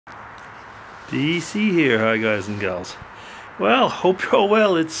DC here. Hi guys and gals. Well, hope you're all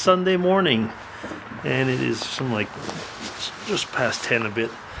well. It's Sunday morning and it is some like just past 10 a bit,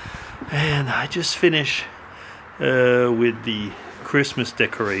 and I just finished with the Christmas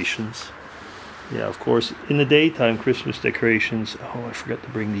decorations. Yeah, of course, in the daytime Christmas decorations. Oh, I forgot to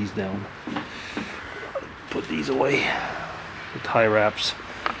bring these down. Put these away. The tie wraps.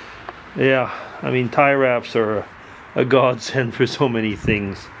 Yeah, I mean, tie wraps are a godsend for so many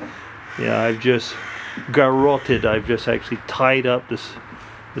things. Yeah, I've just garroted. I've just actually tied up the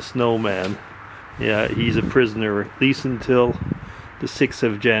snowman. Yeah, he's a prisoner at least until the 6th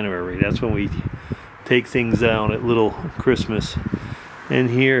of January. That's when we take things down at Little Christmas. And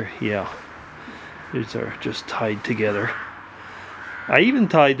here, yeah, these are just tied together. I even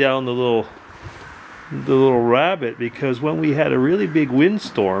tied down the little rabbit because when we had a really big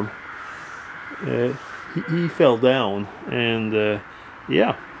windstorm, he fell down and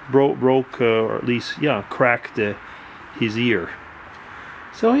yeah, broke or at least cracked his ear.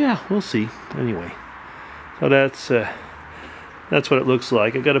 So yeah, we'll see. Anyway, so that's what it looks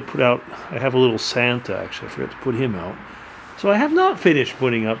like. I got to put out. I have a little Santa actually. I forgot to put him out. So I have not finished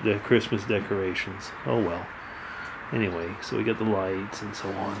putting up the Christmas decorations. Oh well. Anyway, so we got the lights and so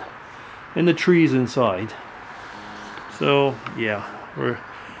on, and the trees inside. So yeah, we're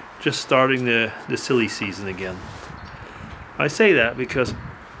just starting the silly season again. I say that because,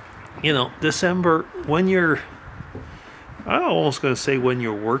 you know, December, when you're, I'm almost going to say when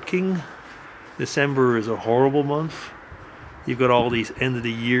you're working, December is a horrible month. You've got all these end of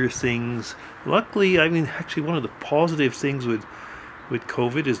the year things. Luckily, I mean, actually one of the positive things with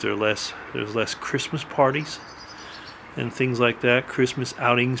COVID is there's less Christmas parties and things like that. Christmas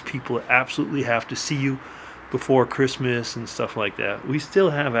outings, people absolutely have to see you before Christmas and stuff like that. We still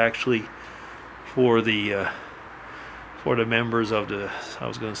have actually for the members of the, I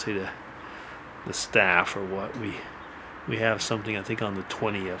was going to say the staff or what, we have something I think on the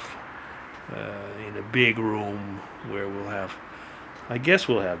 20th in a big room where we'll have, I guess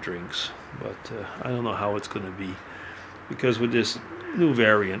we'll have drinks, but I don't know how it's going to be because with this new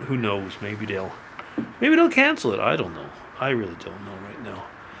variant, who knows, maybe they'll cancel it. I don't know. I really don't know right now.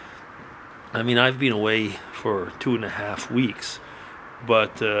 I mean, I've been away for 2.5 weeks,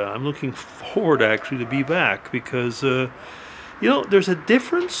 but I'm looking forward actually to be back because, you know, there's a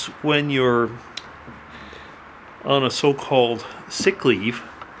difference when you're on a so-called sick leave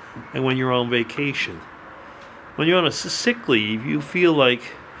and when you're on vacation. When you're on a sick leave, you feel like,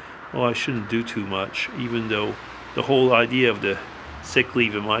 oh, I shouldn't do too much, even though the whole idea of the sick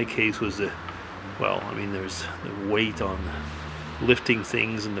leave in my case was well, I mean, there's the weight on lifting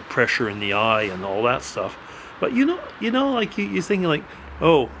things and the pressure in the eye and all that stuff. But you know, like you're thinking like,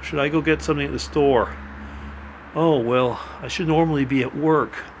 oh, should I go get something at the store? Oh, well, I should normally be at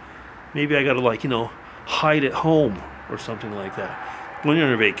work. Maybe I gotta, like, you know, hide at home or something like that. When you're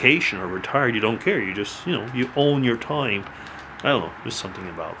on a vacation or retired, you don't care. You just, you know, you own your time. I don't know, there's something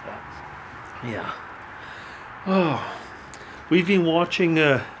about that. Yeah. Oh, we've been watching,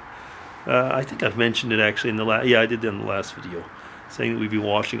 I think I've mentioned it actually in the last, I did in the last video, saying that we've been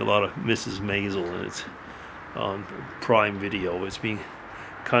watching a lot of Mrs. Maisel, and it's on Prime Video. It's been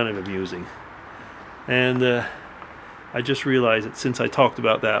kind of amusing. And I just realized that since I talked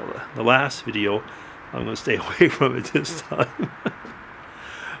about that the last video, I'm going to stay away from it this time.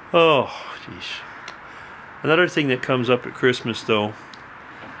 Oh, jeez. Another thing that comes up at Christmas, though,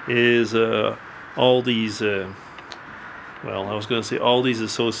 is all these, well, I was going to say all these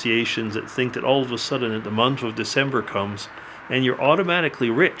associations that think that all of a sudden that the month of December comes and you're automatically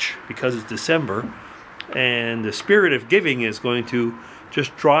rich because it's December, and the spirit of giving is going to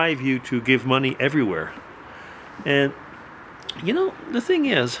just drive you to give money everywhere. And, you know, the thing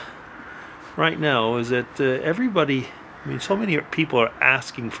is, right now, is that everybody, I mean, so many people are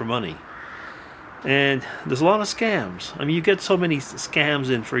asking for money. And there's a lot of scams. I mean, you get so many scams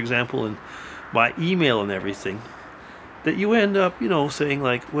in, for example, by email and everything, that you end up, you know, saying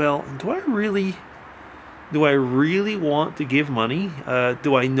like, well, do I really want to give money?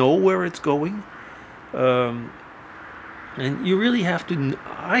 Do I know where it's going? And you really have to,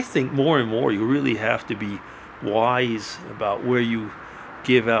 I think more and more, you really have to be wise about where you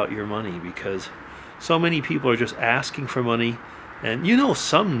give out your money, because so many people are just asking for money, and you know,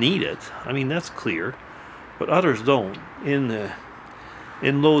 some need it. I mean, that's clear, but others don't. In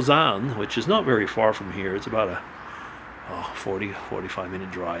Lausanne, which is not very far from here, it's about a 45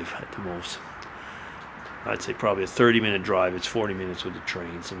 minute drive at the most. I'd say probably a 30-minute drive. It's 40 minutes with the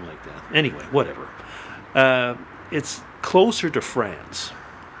train, something like that. Anyway, whatever. It's closer to France.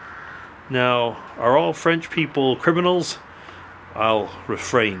 Now, are all French people criminals? I'll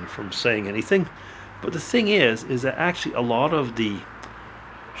refrain from saying anything. But the thing is that actually a lot of the,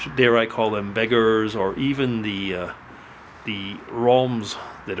 dare I call them beggars, or even the Roms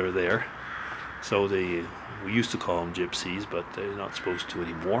that are there, so we used to call them gypsies, but they're not supposed to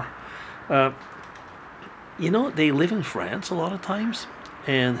anymore. They live in France a lot of times,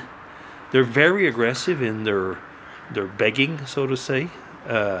 and they're very aggressive in their begging, so to say.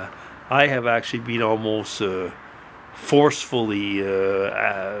 I have actually been almost forcefully,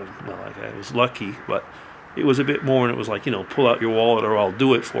 I was lucky, but it was a bit more, and it was like, pull out your wallet or I'll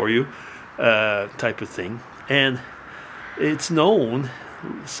do it for you, type of thing. And it's known,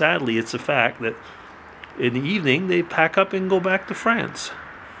 sadly, it's a fact that in the evening they pack up and go back to France,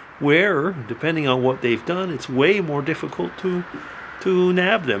 where, depending on what they've done, it's way more difficult to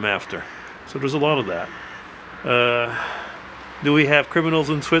nab them after. So there's a lot of that. Do we have criminals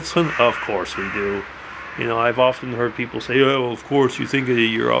in Switzerland? Of course we do. I've often heard people say, "Oh, well, of course you think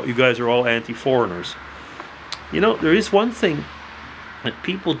you guys are all anti-foreigners." There is one thing that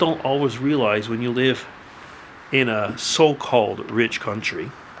people don't always realize when you live in a so-called rich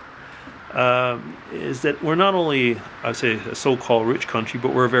country, is that we're not only, I say, a so-called rich country,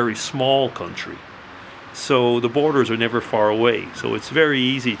 but we're a very small country. So the borders are never far away. So it's very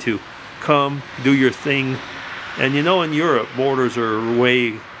easy to come, do your thing. And in Europe, borders are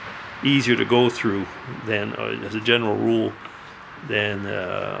way easier to go through than, as a general rule, than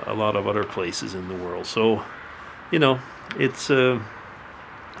a lot of other places in the world. So, it's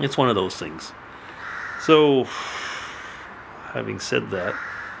one of those things. So, having said that,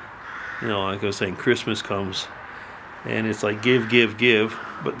 like I was saying, Christmas comes, and it's like give, give, give.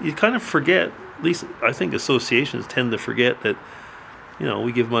 But you kind of forget, at least I think associations tend to forget that,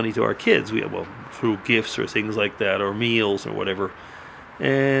 we give money to our kids. Through gifts or things like that, or meals or whatever.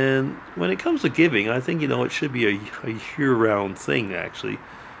 And when it comes to giving, I think, it should be a year-round thing, actually.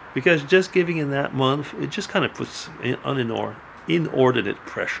 Because just giving in that month, it just kind of puts inordinate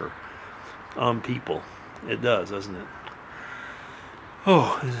pressure on people. It does, doesn't it?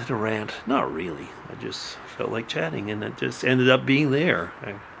 Oh, is it a rant? Not really. I just felt like chatting, and it just ended up being there.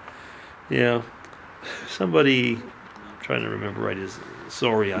 Somebody, I'm trying to remember right,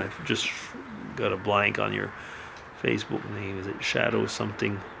 sorry, I've just got a blank on your Facebook name. Is it Shadow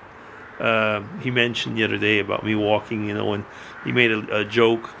something? He mentioned the other day about me walking, and he made a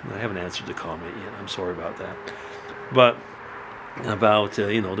joke. I haven't answered the comment yet. I'm sorry about that. But about,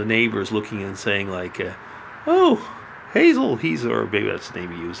 the neighbors looking and saying like, oh, Hazel, or maybe that's the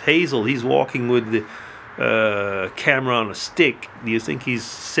name he used. Hazel, he's walking with the camera on a stick. Do you think he's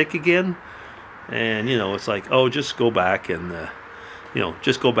sick again? And, it's like, oh, just go back and,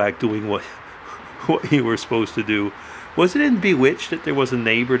 just go back doing what you were supposed to do. Was it in Bewitched that there was a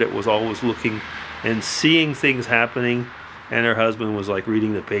neighbor that was always looking and seeing things happening, and her husband was like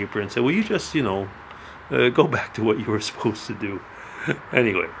reading the paper and said, well, you just, go back to what you were supposed to do.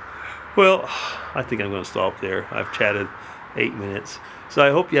 Anyway, well, I think I'm going to stop there. I've chatted 8 minutes. So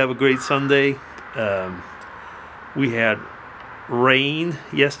I hope you have a great Sunday. We had rain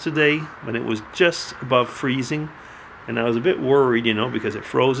yesterday when it was just above freezing, and I was a bit worried, because it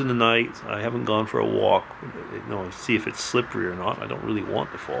froze in the night. I haven't gone for a walk, see if it's slippery or not. I don't really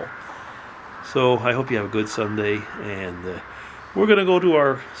want to fall. So I hope you have a good Sunday, and we're going to go to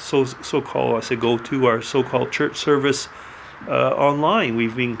our so-called church service online.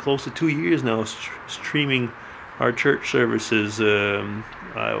 We've been close to 2 years now streaming our church services.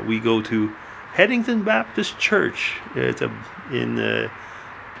 We go to Headington Baptist Church. It's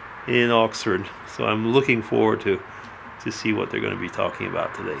in Oxford. So I'm looking forward to see what they're going to be talking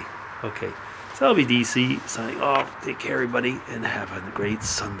about today. Okay, so I'll be DC signing off. Take care, everybody, and have a great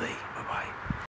Sunday.